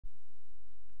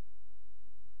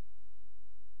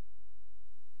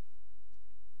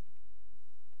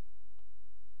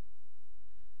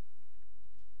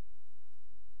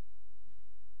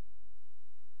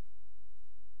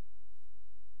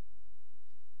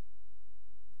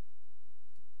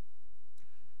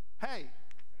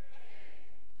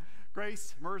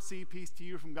Grace, mercy, peace to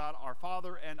you from God our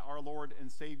Father and our Lord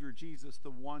and Savior Jesus,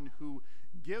 the one who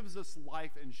gives us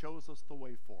life and shows us the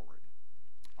way forward.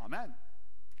 Amen.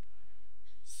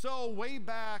 So way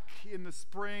back in the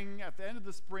spring, at the end of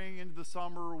the spring into the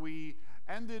summer, we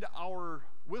ended our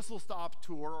whistle stop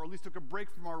tour, or at least took a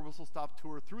break from our whistle stop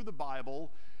tour through the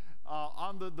Bible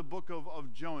on the book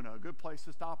of Jonah. A good place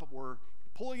to stop, but we're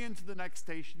pulling into the next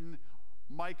station,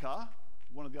 Micah,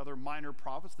 one of the other minor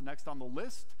prophets, the next on the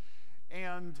list.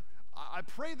 And I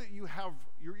pray that you have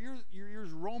your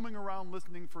ears roaming around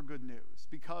listening for good news,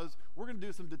 because we're going to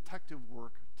do some detective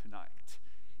work tonight.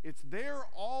 It's there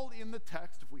all in the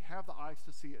text if we have the eyes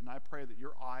to see it, and I pray that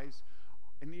your eyes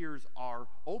and ears are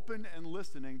open and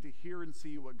listening to hear and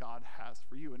see what God has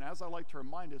for you. And as I like to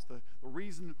remind us, the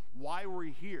reason why we're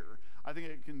here, I think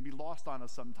it can be lost on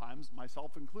us sometimes,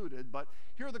 myself included, but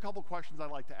here are the couple questions I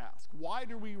like to ask. Why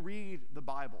do we read the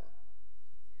Bible?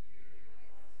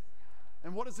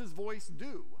 And what does his voice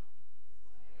do?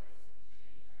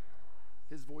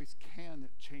 His voice can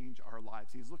change our lives.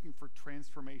 He's looking for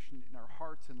transformation in our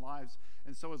hearts and lives.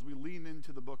 And so as we lean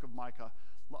into the book of Micah,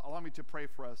 allow me to pray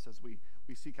for us as we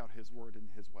seek out his word in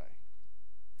his way.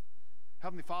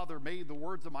 Heavenly Father, may the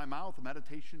words of my mouth, the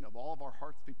meditation of all of our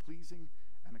hearts be pleasing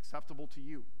and acceptable to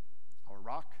you, our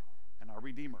rock and our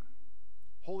redeemer.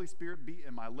 Holy Spirit, be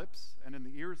in my lips and in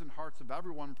the ears and hearts of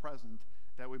everyone present,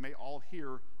 that we may all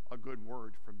hear a good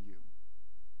word from you.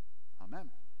 Amen.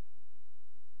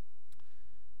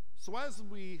 So as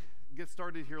we get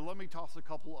started here, let me toss a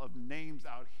couple of names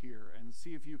out here and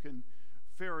see if you can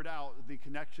ferret out the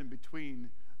connection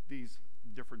between these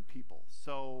different people.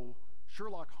 So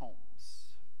Sherlock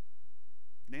Holmes,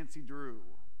 Nancy Drew,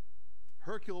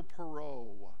 Hercule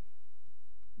Poirot,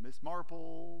 Miss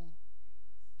Marple,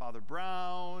 Father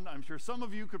Brown. I'm sure some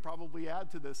of you could probably add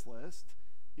to this list.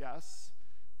 Yes,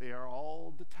 they are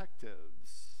all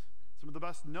detectives, some of the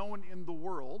best known in the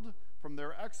world from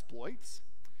their exploits.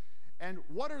 And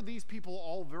what are these people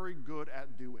all very good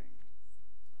at doing?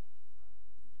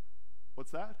 What's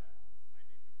that?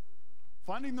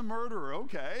 Finding the murderer.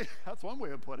 Okay, that's one way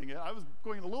of putting it. I was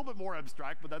going a little bit more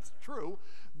abstract, but that's true.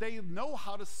 They know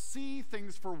how to see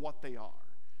things for what they are.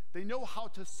 They know how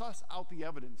to suss out the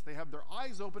evidence. They have their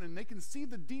eyes open and they can see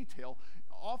the detail,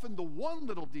 often the one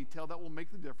little detail that will make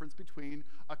the difference between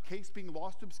a case being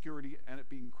lost to obscurity and it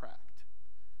being cracked.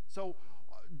 So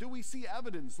do we see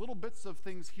evidence, little bits of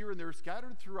things here and there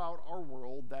scattered throughout our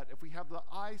world, that if we have the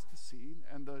eyes to see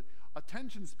and the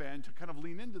attention span to kind of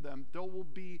lean into them, there will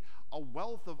be a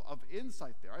wealth of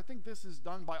insight there. I think this is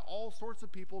done by all sorts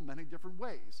of people in many different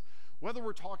ways. Whether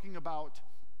we're talking about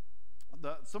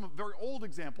some very old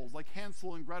examples like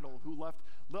Hansel and Gretel, who left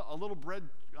a little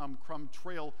breadcrumb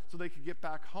trail so they could get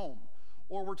back home.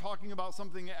 Or we're talking about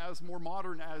something as more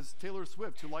modern as Taylor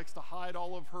Swift, who likes to hide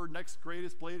all of her next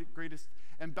greatest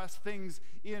and best things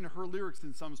in her lyrics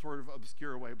in some sort of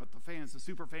obscure way. But the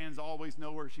super fans always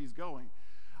know where she's going.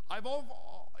 I've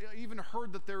even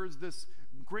heard that there is this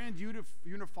grand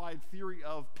unified theory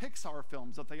of Pixar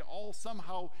films, that they all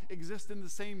somehow exist in the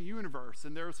same universe.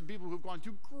 And there are some people who've gone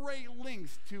to great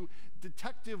lengths to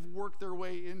detective work their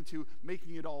way into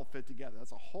making it all fit together.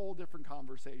 That's a whole different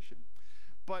conversation.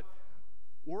 But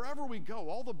wherever we go,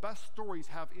 all the best stories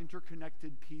have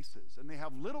interconnected pieces, and they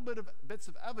have bits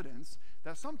of evidence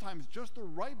that sometimes just the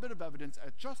right bit of evidence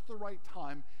at just the right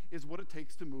time is what it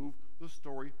takes to move the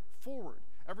story forward.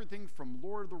 Everything from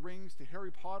Lord of the Rings to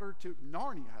Harry Potter to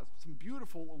Narnia has some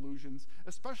beautiful allusions,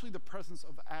 especially the presence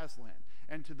of Aslan.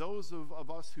 And to those of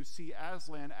us who see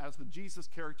Aslan as the Jesus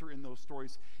character in those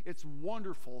stories, it's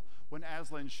wonderful when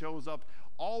Aslan shows up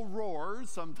all roars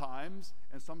sometimes,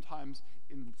 and sometimes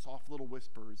in soft little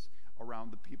whispers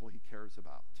around the people he cares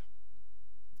about.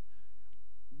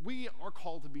 We are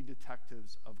called to be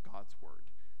detectives of God's word,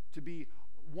 to be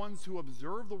ones who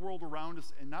observe the world around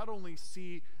us and not only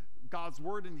see God's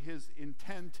word and his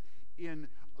intent in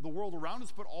the world around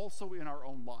us, but also in our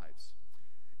own lives.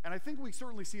 And I think we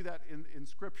certainly see that in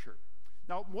Scripture.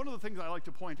 Now, one of the things I like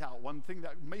to point out, one thing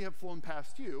that may have flown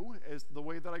past you, is the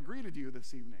way that I greeted you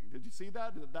this evening. Did you see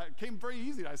that? That came very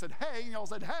easy. I said, hey, and y'all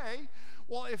said, hey.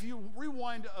 Well, if you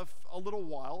rewind a little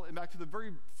while and back to the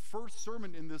very first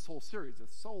sermon in this whole series,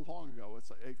 it's so long ago,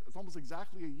 it's almost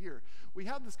exactly a year, we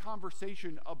had this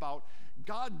conversation about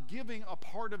God giving a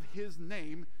part of his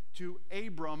name to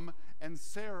Abram and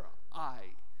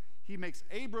Sarai. He makes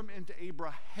Abram into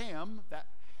Abraham, that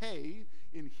hay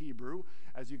in Hebrew,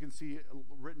 as you can see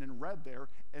written in red there,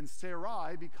 and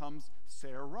Sarai becomes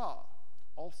Sarah,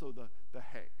 also the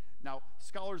hay. Now,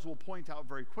 scholars will point out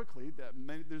very quickly that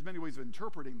there's many ways of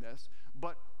interpreting this,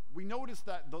 but we notice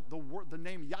that the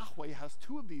name Yahweh has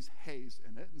two of these heys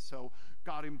in it, and so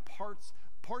God imparts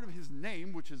part of his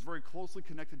name, which is very closely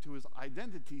connected to his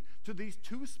identity, to these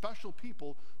two special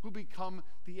people who become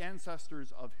the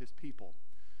ancestors of his people.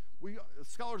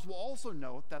 Scholars will also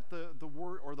note that the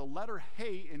word or the letter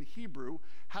Hey in Hebrew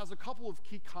has a couple of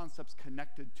key concepts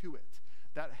connected to it.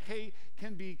 That Hey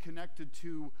can be connected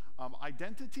to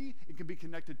identity, it can be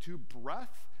connected to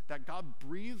breath, that God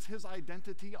breathes his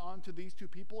identity onto these two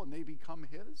people and they become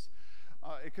his.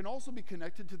 It can also be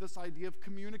connected to this idea of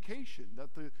communication, that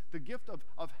the gift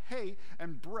of Hey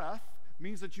and breath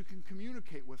means that you can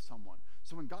communicate with someone.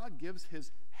 So when God gives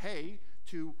his Hey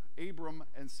to Abram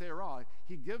and Sarai,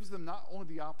 he gives them not only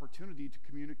the opportunity to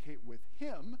communicate with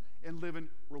him and live in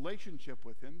relationship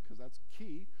with him, because that's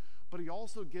key, but he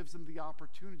also gives them the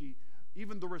opportunity,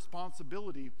 even the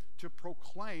responsibility, to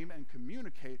proclaim and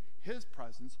communicate his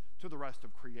presence to the rest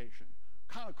of creation.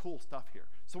 Kind of cool stuff here.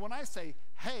 So when I say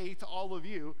hey to all of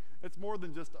you, it's more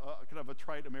than just kind of a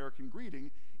trite American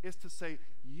greeting. It's to say,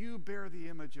 you bear the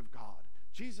image of God.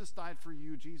 Jesus died for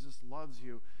you. Jesus loves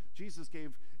you. Jesus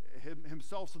gave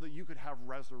himself so that you could have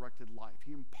resurrected life.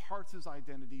 He imparts his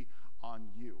identity on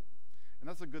you. And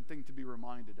that's a good thing to be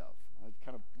reminded of. I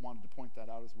kind of wanted to point that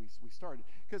out as we started.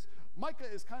 Because Micah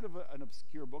is kind of an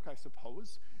obscure book, I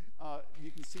suppose.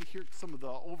 You can see here some of the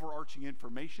overarching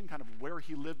information, kind of where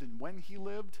he lived and when he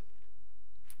lived.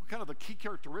 Kind of the key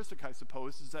characteristic, I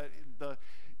suppose, is that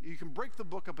you can break the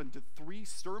book up into 3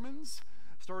 sermons,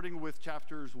 starting with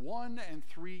chapters 1 and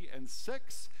 3 and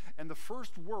 6. And the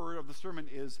first word of the sermon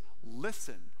is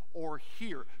listen or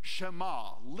hear.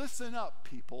 Shema. Listen up,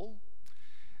 people.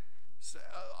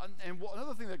 And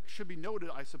another thing that should be noted,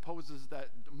 I suppose, is that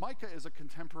Micah is a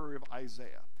contemporary of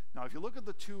Isaiah. Now, if you look at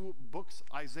the 2 books,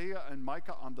 Isaiah and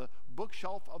Micah, on the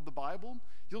bookshelf of the Bible,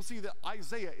 you'll see that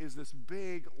Isaiah is this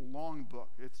big, long book.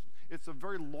 It's a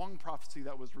very long prophecy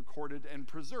that was recorded and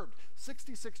preserved,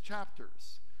 66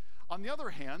 chapters. On the other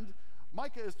hand,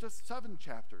 Micah is just 7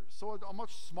 chapters, so a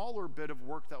much smaller bit of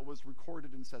work that was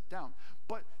recorded and set down.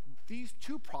 But these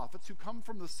 2 prophets who come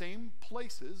from the same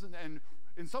places and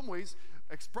in some ways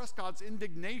express God's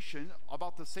indignation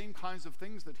about the same kinds of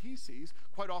things that he sees,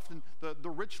 quite often the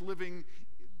rich living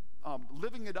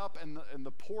it up and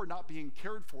the poor not being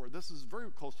cared for. This is very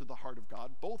close to the heart of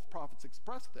God. Both prophets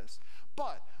express this.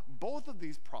 But both of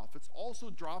these prophets also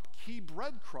drop key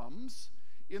breadcrumbs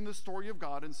in the story of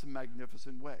God in some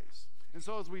magnificent ways. And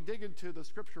so as we dig into the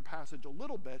scripture passage a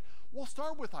little bit, we'll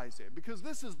start with Isaiah, because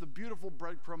this is the beautiful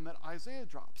breadcrumb that Isaiah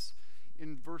drops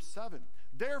in verse 7.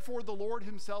 Therefore, the Lord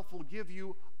himself will give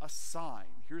you a sign.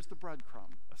 Here's the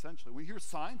breadcrumb, essentially. When you hear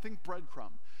sign, think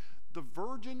breadcrumb. The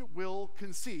virgin will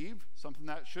conceive, something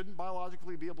that shouldn't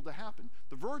biologically be able to happen.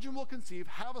 The virgin will conceive,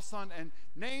 have a son, and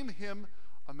name him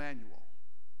Emmanuel.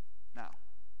 Now,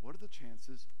 what are the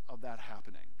chances of that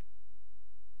happening?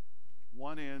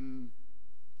 1 in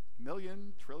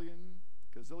million, trillion,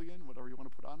 gazillion, whatever you want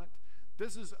to put on it.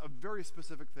 This is a very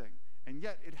specific thing. And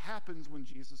yet it happens when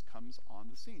Jesus comes on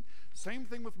the scene. Same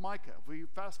thing with Micah. If we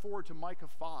fast forward to Micah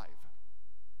 5,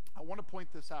 I want to point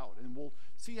this out, and we'll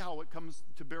see how it comes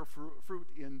to bear fruit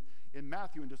in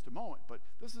Matthew in just a moment. But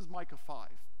this is Micah 5.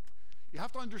 You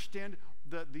have to understand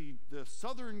that the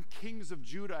southern kings of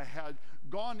Judah had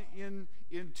gone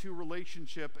into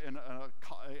relationship in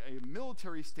a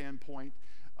military standpoint.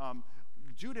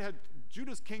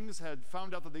 Judah's kings had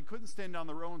found out that they couldn't stand on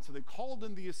their own, so they called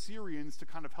in the Assyrians to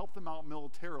kind of help them out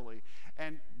militarily,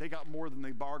 and they got more than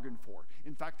they bargained for.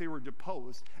 In fact, they were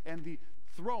deposed, and the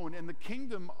throne and the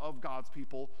kingdom of God's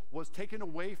people was taken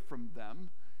away from them,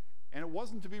 and it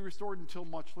wasn't to be restored until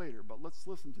much later. But let's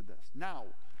listen to this. Now,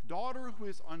 daughter who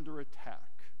is under attack,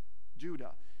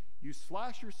 Judah, you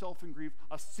slash yourself in grief.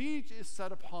 A siege is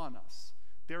set upon us.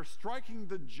 They're striking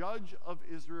the judge of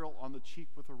Israel on the cheek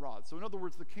with a rod. So in other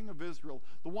words, the king of Israel,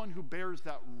 the one who bears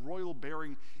that royal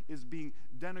bearing, is being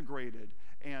denigrated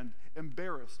and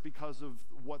embarrassed because of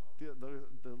what the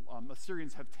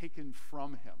Assyrians have taken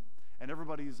from him. And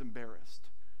everybody is embarrassed.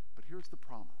 But here's the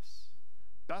promise.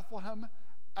 Bethlehem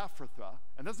Ephrathah,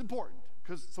 and that's important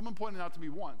because someone pointed out to me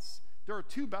once, there are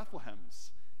 2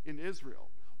 Bethlehems in Israel.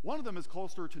 One of them is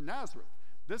closer to Nazareth.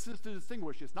 This is to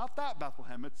distinguish. It's not that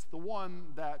Bethlehem. It's the one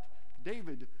that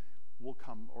David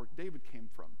came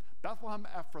from. Bethlehem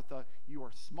Ephrathah, you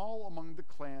are small among the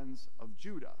clans of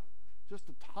Judah. Just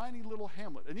a tiny little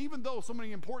hamlet. And even though so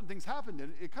many important things happened in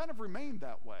it, it kind of remained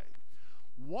that way.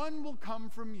 One will come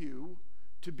from you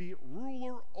to be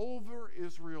ruler over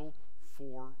Israel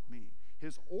for me.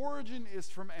 His origin is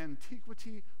from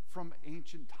antiquity, from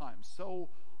ancient times. So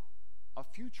a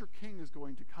future king is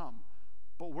going to come.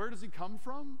 But where does he come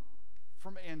from?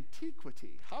 from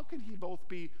antiquity. How can he both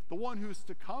be the one who's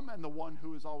to come and the one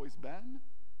who has always been?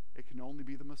 It can only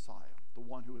be the Messiah, the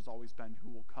one who has always been,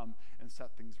 who will come and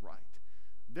set things right.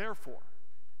 Therefore,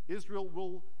 Israel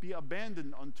will be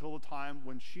abandoned until the time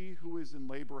when she who is in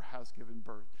labor has given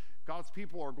birth. God's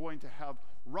people are going to have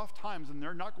rough times, and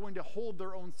they're not going to hold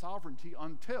their own sovereignty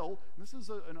until, this is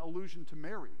an allusion to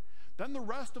Mary, then the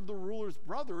rest of the ruler's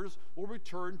brothers will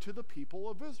return to the people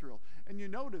of Israel. And you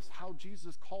notice how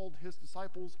Jesus called his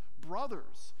disciples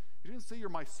brothers. He didn't say, you're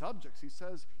my subjects. He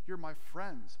says, you're my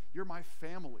friends. You're my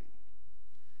family.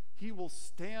 He will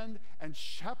stand and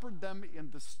shepherd them in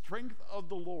the strength of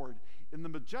the Lord, in the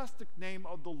majestic name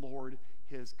of the Lord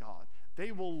his God.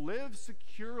 They will live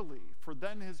securely, for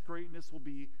then his greatness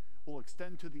will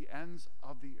extend to the ends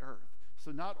of the earth.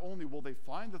 So not only will they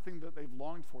find the thing that they've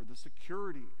longed for, the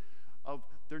security of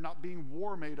there not being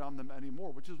war made on them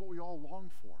anymore, which is what we all long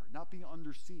for, not being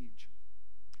under siege.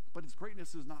 But his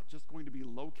greatness is not just going to be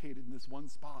located in this one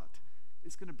spot.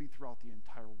 It's going to be throughout the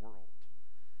entire world.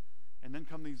 And then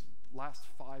come these last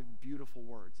 5 beautiful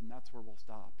words, and that's where we'll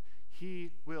stop.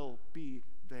 He will be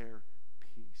their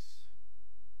peace.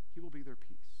 He will be their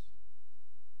peace.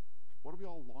 What do we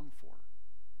all long for?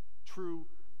 True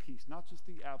peace, not just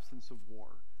the absence of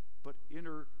war, but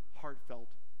inner, heartfelt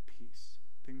peace.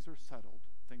 Things are settled.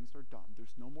 Things are done.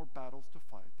 There's no more battles to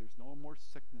fight. There's no more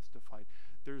sickness to fight.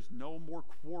 There's no more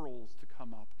quarrels to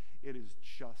come up. It is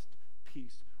just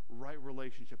peace, right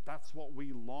relationship. That's what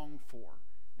we long for,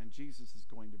 and Jesus is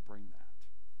going to bring that.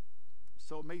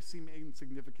 So it may seem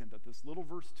insignificant that this little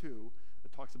verse 2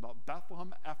 that talks about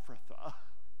Bethlehem Ephrathah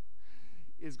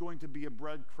is going to be a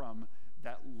breadcrumb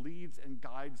that leads and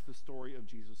guides the story of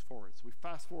Jesus forward. So we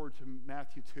fast forward to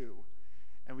Matthew 2,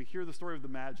 and we hear the story of the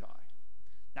Magi.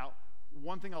 Now,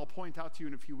 one thing I'll point out to you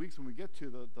in a few weeks when we get to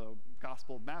the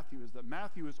Gospel of Matthew is that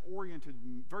Matthew is oriented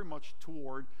very much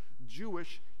toward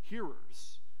Jewish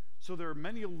hearers. So there are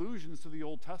many allusions to the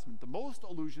Old Testament, the most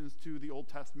allusions to the Old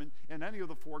Testament in any of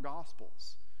the 4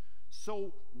 Gospels.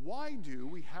 So why do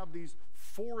we have these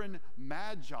foreign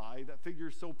magi that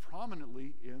figure so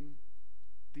prominently in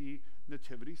the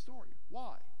nativity story?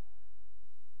 Why?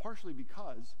 Partially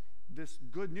because this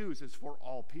good news is for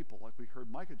all people, like we heard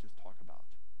Micah just talk about.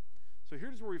 So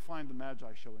here's where we find the Magi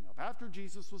showing up. After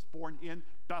Jesus was born in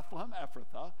Bethlehem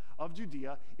Ephrathah of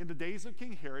Judea, in the days of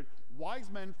King Herod, wise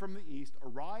men from the east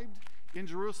arrived in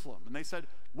Jerusalem. And they said,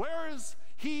 "Where is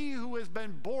he who has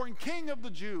been born King of the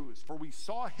Jews? For we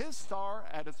saw his star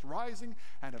at its rising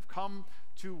and have come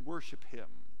to worship him."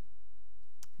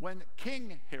 When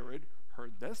King Herod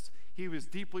heard this, he was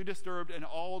deeply disturbed, and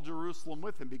all Jerusalem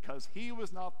with him, because he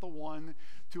was not the one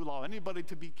to allow anybody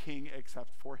to be king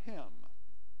except for him.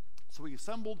 So he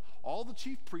assembled all the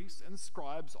chief priests and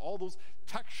scribes, all those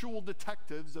textual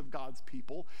detectives of God's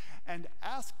people, and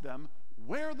asked them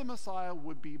where the Messiah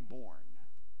would be born.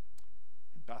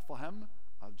 In Bethlehem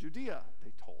of Judea,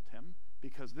 they told him,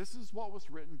 because this is what was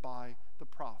written by the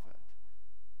prophet.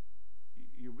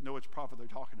 You know which prophet they're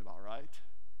talking about, right?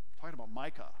 Talking about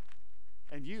Micah.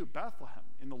 "And you, Bethlehem,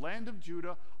 in the land of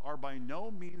Judah, are by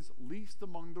no means least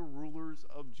among the rulers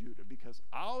of Judah, because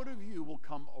out of you will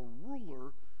come a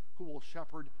ruler who will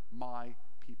shepherd my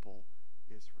people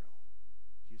Israel."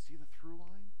 Do you see the through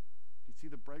line? Do you see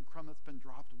the breadcrumb that's been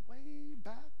dropped way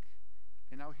back?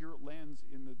 And now here it lands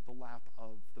in the lap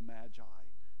of the Magi,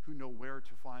 who know where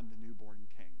to find the newborn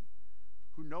king,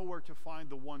 who know where to find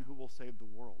the one who will save the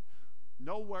world,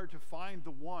 know where to find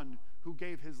the one who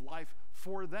gave his life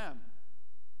for them,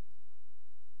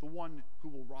 the one who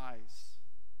will rise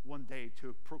one day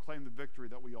to proclaim the victory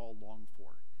that we all long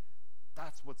for.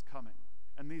 That's what's coming.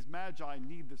 And these Magi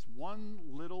need this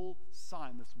one little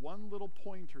sign, this one little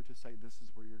pointer to say, this is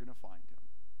where you're going to find him.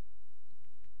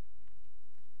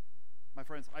 My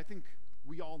friends, I think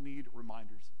we all need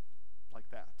reminders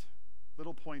like that.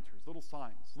 Little pointers, little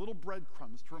signs, little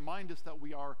breadcrumbs to remind us that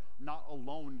we are not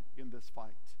alone in this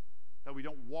fight, that we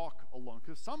don't walk alone.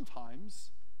 Because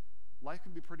sometimes life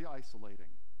can be pretty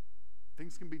isolating.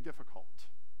 Things can be difficult,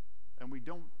 and we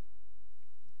don't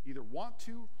either want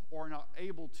to or are not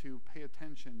able to pay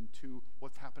attention to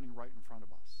what's happening right in front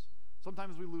of us.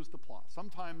 Sometimes we lose the plot.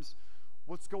 Sometimes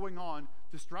what's going on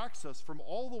distracts us from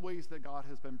all the ways that God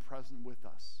has been present with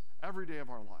us every day of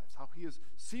our lives, how he has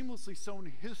seamlessly sewn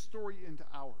his story into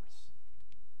ours.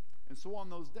 And so on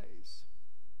those days,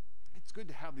 it's good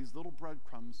to have these little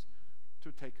breadcrumbs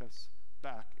to take us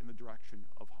back in the direction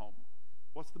of home.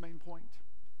 What's the main point?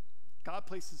 God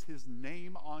places his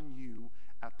name on you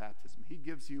at baptism. He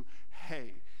gives you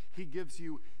hey. He gives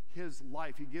you his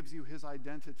life. He gives you his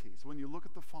identity. So when you look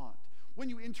at the font, when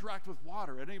you interact with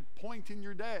water at any point in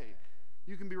your day,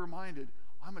 you can be reminded,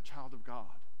 I'm a child of God.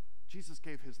 Jesus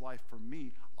gave his life for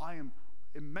me. I am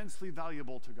immensely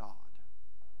valuable to God.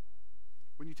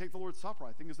 When you take the Lord's Supper,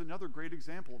 I think is another great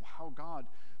example of how God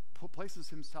places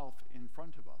himself in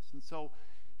front of us. And so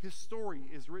his story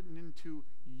is written into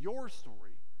your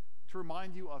story to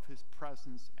remind you of his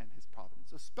presence and his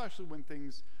providence, especially when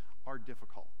things are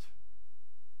difficult.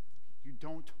 You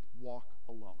don't walk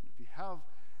alone. If you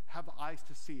have eyes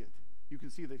to see it, you can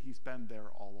see that he's been there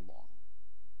all along.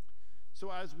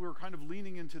 So as we're kind of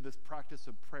leaning into this practice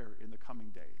of prayer in the coming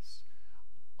days,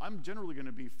 I'm generally going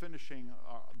to be finishing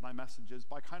my messages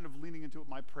by kind of leaning into what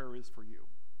my prayer is for you,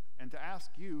 and to ask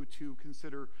you to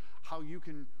consider how you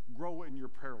can grow in your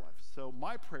prayer life. So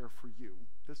my prayer for you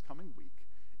this coming week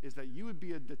is that you would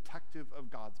be a detective of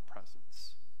God's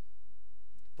presence.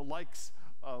 The likes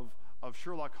of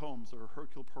Sherlock Holmes or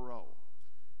Hercule Poirot.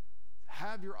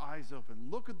 Have your eyes open.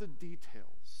 Look at the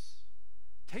details.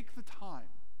 Take the time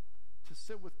to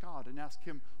sit with God and ask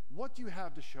him, what do you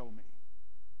have to show me?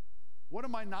 What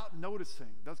am I not noticing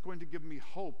that's going to give me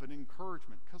hope and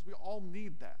encouragement? Because we all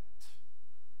need that,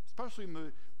 especially in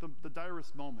the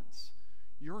direst moments.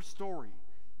 Your story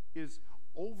is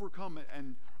overcome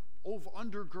and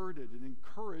undergirded and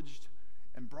encouraged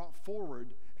and brought forward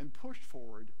and pushed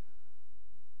forward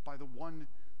by the one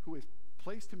who has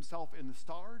placed himself in the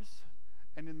stars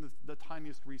and in the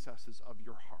tiniest recesses of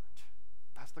your heart.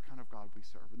 That's the kind of God we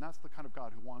serve, and that's the kind of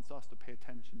God who wants us to pay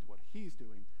attention to what he's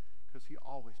doing, because he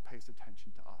always pays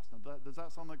attention to us. Now, does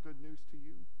that sound like good news to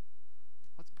you?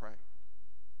 Let's pray.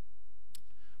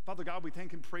 Father God, we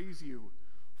thank and praise you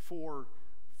for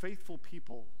faithful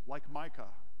people like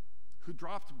Micah, who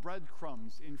dropped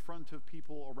breadcrumbs in front of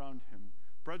people around him,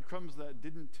 breadcrumbs that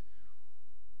didn't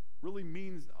really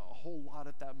mean a whole lot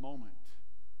at that moment,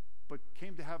 but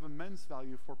came to have immense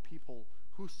value for people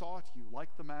who sought you, like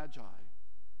the Magi.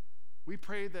 We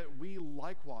pray that we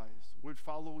likewise would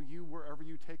follow you wherever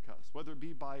you take us, whether it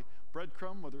be by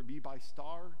breadcrumb, whether it be by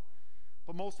star,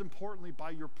 but most importantly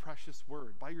by your precious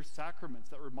word, by your sacraments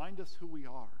that remind us who we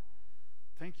are.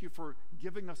 Thank you for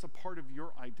giving us a part of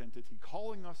your identity,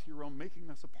 calling us your own,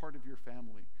 making us a part of your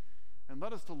family. And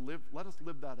let us live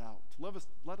that out.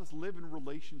 Let us live in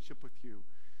relationship with you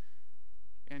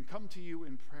and come to you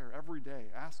in prayer every day,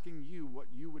 asking you what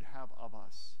you would have of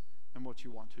us and what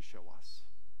you want to show us.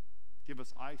 Give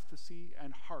us eyes to see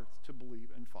and hearts to believe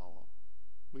and follow.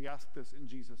 We ask this in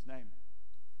Jesus' name.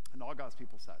 And all God's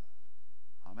people said,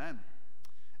 Amen.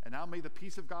 And now may the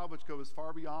peace of God, which goes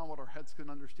far beyond what our heads can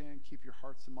understand, keep your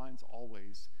hearts and minds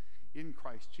always in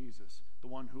Christ Jesus, the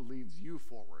one who leads you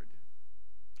forward